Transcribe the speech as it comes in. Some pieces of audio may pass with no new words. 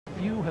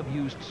few have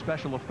used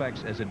special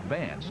effects as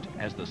advanced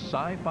as the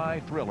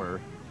sci-fi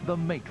thriller, The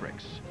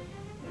Matrix.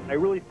 I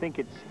really think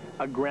it's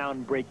a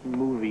groundbreaking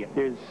movie.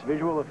 There's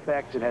visual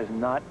effects that has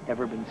not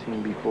ever been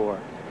seen before.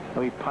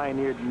 And we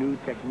pioneered new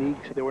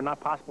techniques that were not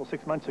possible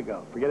 6 months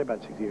ago. Forget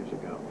about 6 years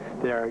ago.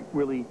 They are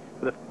really,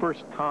 for the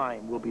first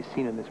time, will be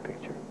seen in this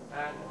picture.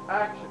 And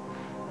action.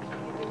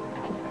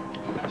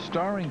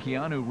 Starring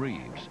Keanu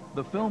Reeves,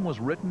 the film was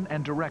written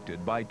and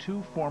directed by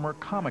two former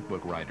comic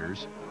book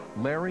writers,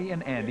 Larry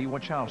and Andy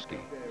Wachowski.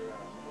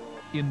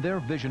 In their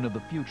vision of the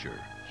future,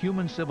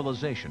 human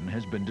civilization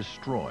has been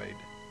destroyed.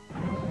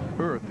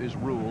 Earth is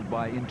ruled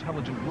by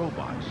intelligent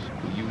robots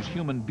who use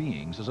human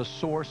beings as a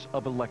source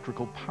of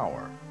electrical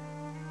power.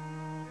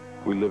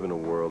 We live in a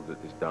world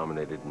that is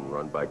dominated and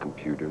run by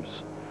computers,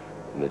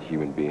 and that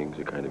human beings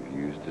are kind of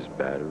used as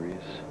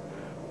batteries.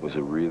 It was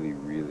a really,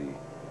 really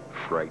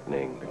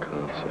frightening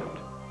concept.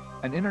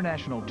 An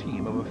international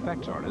team of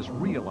effects artists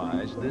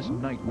realized this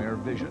nightmare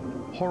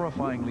vision,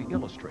 horrifyingly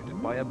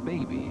illustrated by a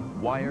baby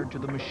wired to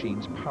the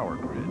machine's power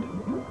grid.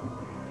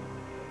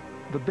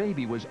 The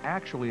baby was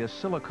actually a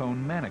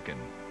silicone mannequin,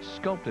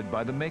 sculpted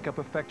by the makeup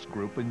effects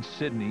group in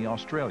Sydney,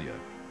 Australia,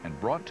 and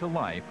brought to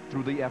life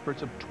through the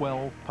efforts of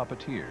 12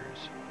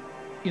 puppeteers.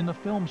 In the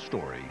film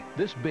story,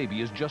 this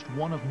baby is just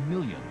one of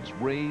millions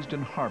raised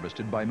and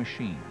harvested by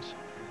machines.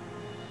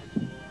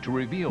 To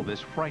reveal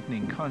this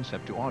frightening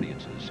concept to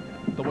audiences,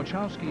 the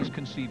Wachowskis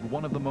conceived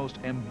one of the most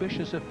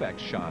ambitious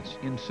effects shots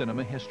in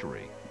cinema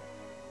history.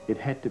 It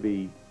had to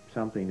be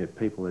something that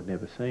people had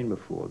never seen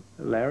before.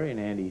 Larry and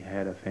Andy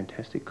had a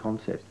fantastic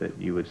concept that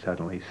you would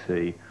suddenly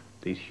see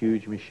these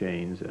huge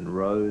machines and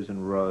rows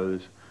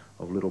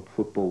of little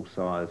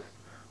football-sized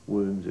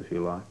wombs, if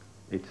you like.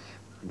 It's,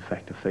 in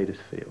fact, a fetus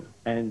field.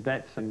 And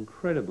that's an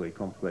incredibly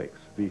complex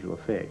visual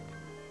effect.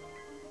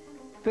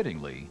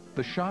 Fittingly,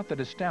 the shot that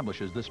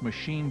establishes this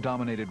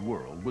machine-dominated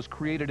world was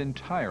created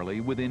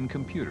entirely within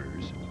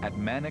computers at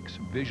Mannix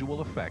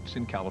Visual Effects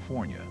in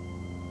California.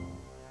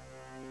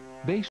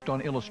 Based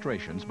on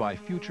illustrations by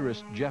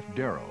futurist Jeff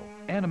Darrow,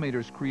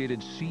 animators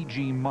created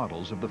CG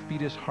models of the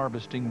fetus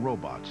harvesting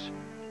robots,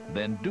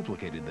 then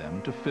duplicated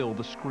them to fill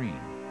the screen.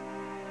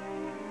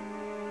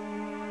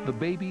 The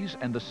babies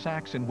and the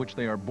sacks in which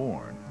they are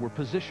born were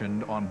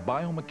positioned on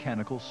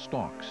biomechanical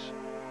stalks.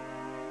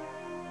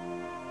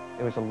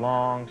 It was a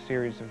long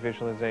series of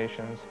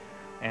visualizations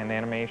and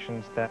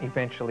animations that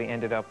eventually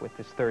ended up with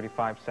this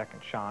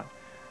 35-second shot.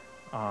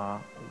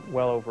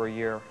 Well over a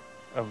year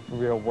of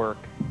real work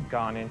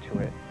gone into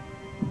it.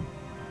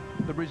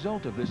 The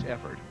result of this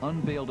effort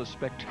unveiled a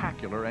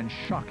spectacular and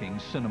shocking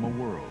cinema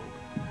world.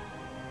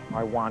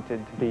 I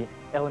wanted the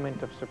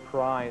element of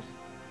surprise,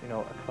 you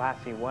know, a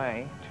classy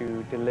way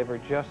to deliver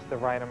just the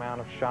right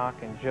amount of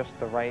shock in just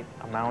the right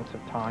amounts of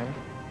time.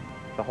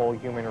 The whole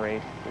human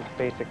race is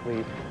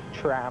basically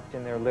trapped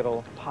in their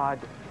little pod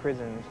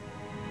prisons.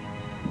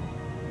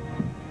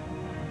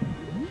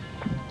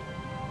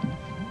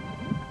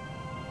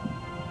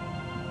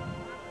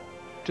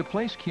 To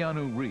place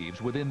Keanu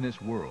Reeves within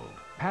this world,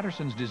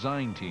 Patterson's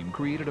design team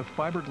created a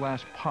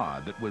fiberglass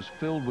pod that was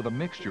filled with a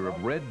mixture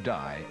of red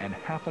dye and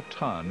half a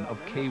ton of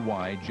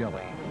KY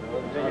jelly.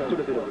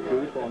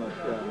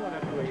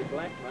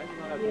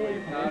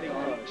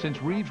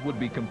 Since Reeves would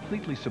be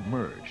completely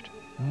submerged,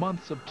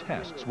 months of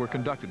tests were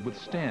conducted with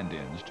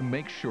stand-ins to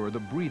make sure the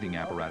breathing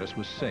apparatus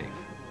was safe.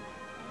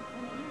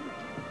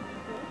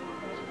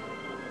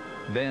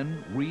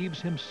 Then, Reeves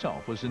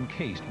himself was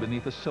encased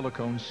beneath a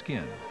silicone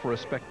skin for a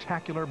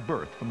spectacular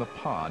birth from the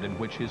pod in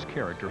which his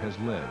character has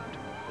lived.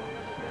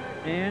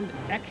 And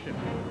action.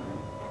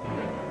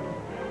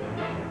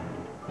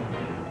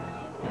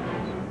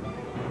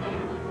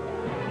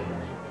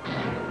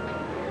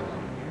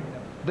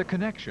 The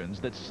connections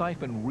that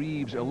siphon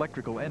Reeves'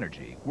 electrical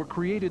energy were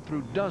created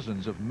through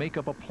dozens of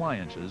makeup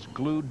appliances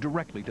glued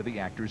directly to the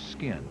actor's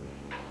skin.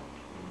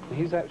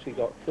 He's actually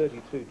got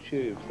 32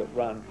 tubes that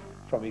run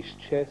from his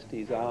chest,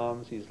 his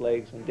arms, his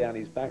legs, and down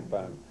his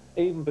backbone,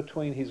 even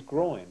between his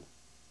groin,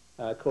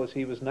 because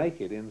he was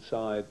naked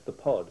inside the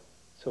pod.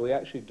 So we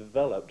actually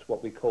developed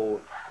what we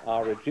call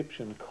our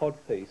Egyptian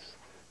codpiece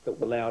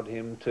that allowed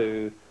him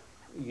to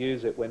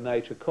use it when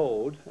nature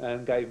called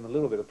and gave him a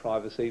little bit of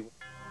privacy.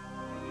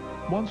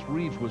 Once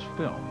Reeves was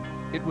filmed,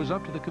 it was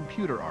up to the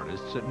computer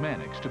artists at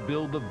Mannix to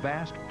build the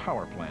vast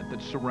power plant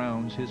that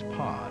surrounds his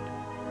pod.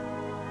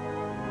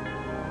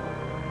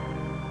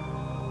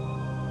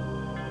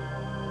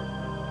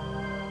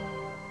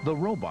 The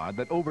robot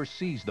that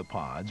oversees the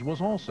pods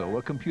was also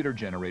a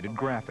computer-generated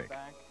graphic.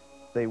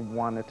 They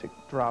wanted to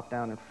drop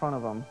down in front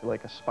of them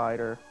like a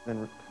spider,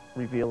 then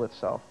reveal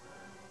itself.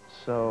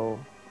 So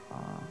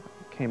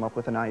came up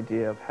with an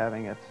idea of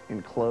having it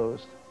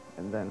enclosed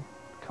and then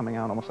coming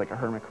out almost like a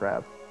hermit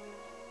crab.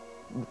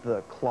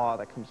 The claw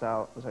that comes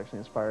out was actually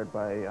inspired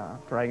by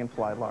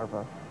dragonfly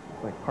larva,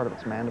 like part of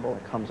its mandible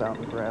that comes out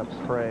and grabs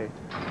prey.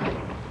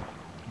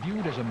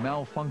 Viewed as a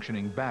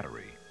malfunctioning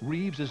battery,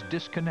 Reeves is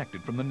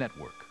disconnected from the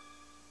network.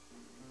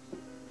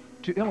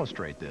 To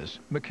illustrate this,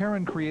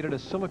 McCarran created a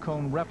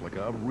silicone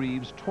replica of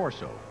Reeves'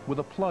 torso with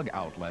a plug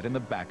outlet in the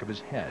back of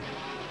his head.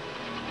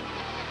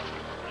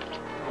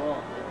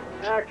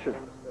 Action.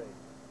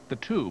 The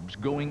tubes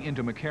going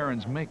into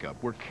McCarran's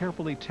makeup were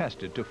carefully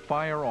tested to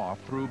fire off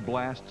through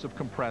blasts of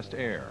compressed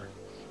air.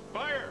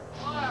 Fire.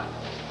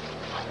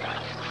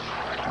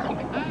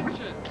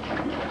 Action.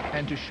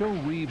 And to show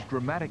Reeves'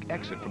 dramatic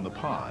exit from the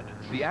pod,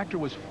 the actor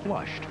was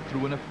flushed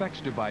through an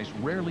effects device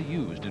rarely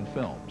used in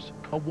films,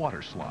 a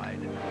water slide.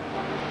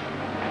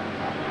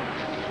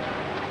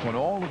 When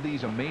all of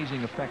these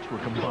amazing effects were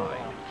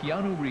combined,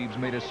 Keanu Reeves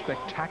made a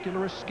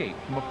spectacular escape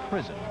from a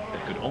prison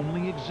that could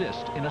only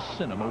exist in a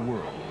cinema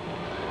world.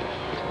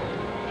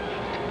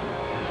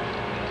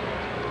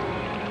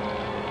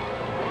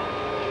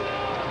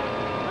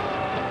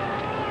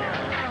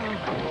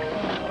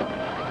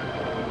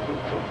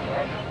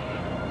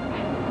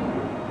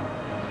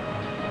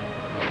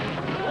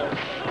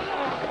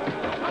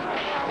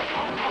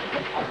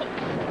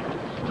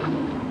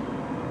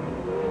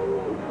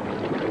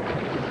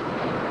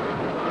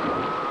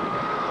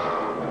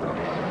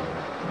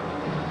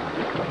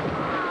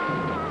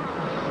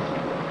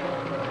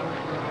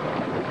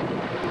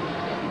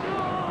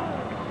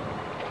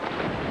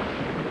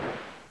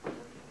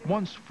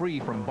 Once free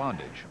from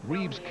bondage,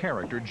 Reeves'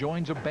 character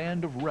joins a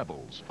band of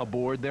rebels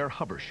aboard their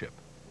hover ship.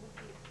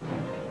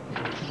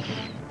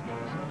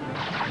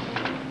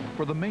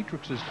 For the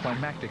Matrix's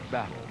climactic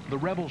battle, the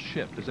rebel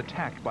ship is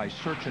attacked by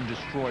search and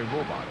destroy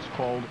robots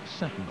called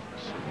Sentinels.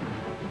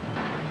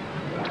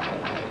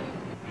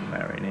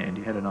 Larry and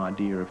Andy had an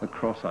idea of a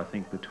cross, I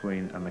think,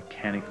 between a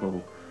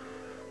mechanical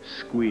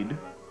squid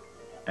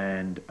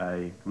and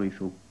a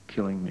lethal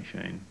killing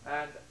machine.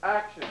 And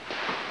action.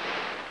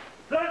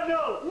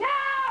 Sentinel! No!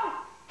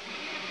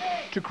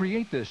 To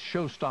create this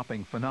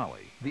show-stopping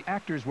finale, the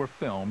actors were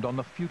filmed on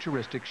the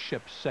futuristic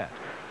ship's set.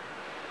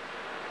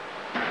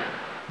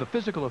 The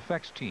physical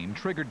effects team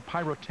triggered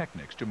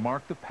pyrotechnics to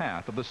mark the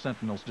path of the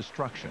Sentinel's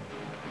destruction.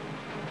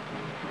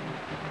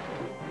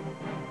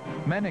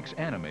 Mannix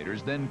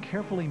animators then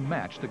carefully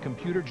matched the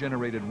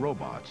computer-generated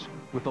robots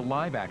with the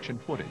live-action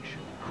footage,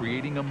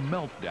 creating a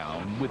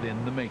meltdown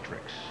within the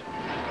Matrix.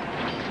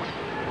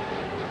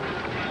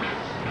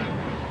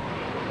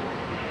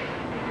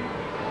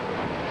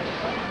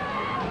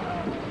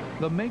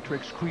 The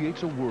Matrix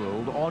creates a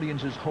world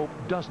audiences hope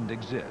doesn't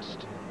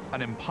exist,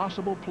 an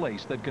impossible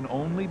place that can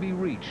only be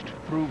reached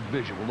through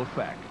visual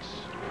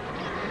effects.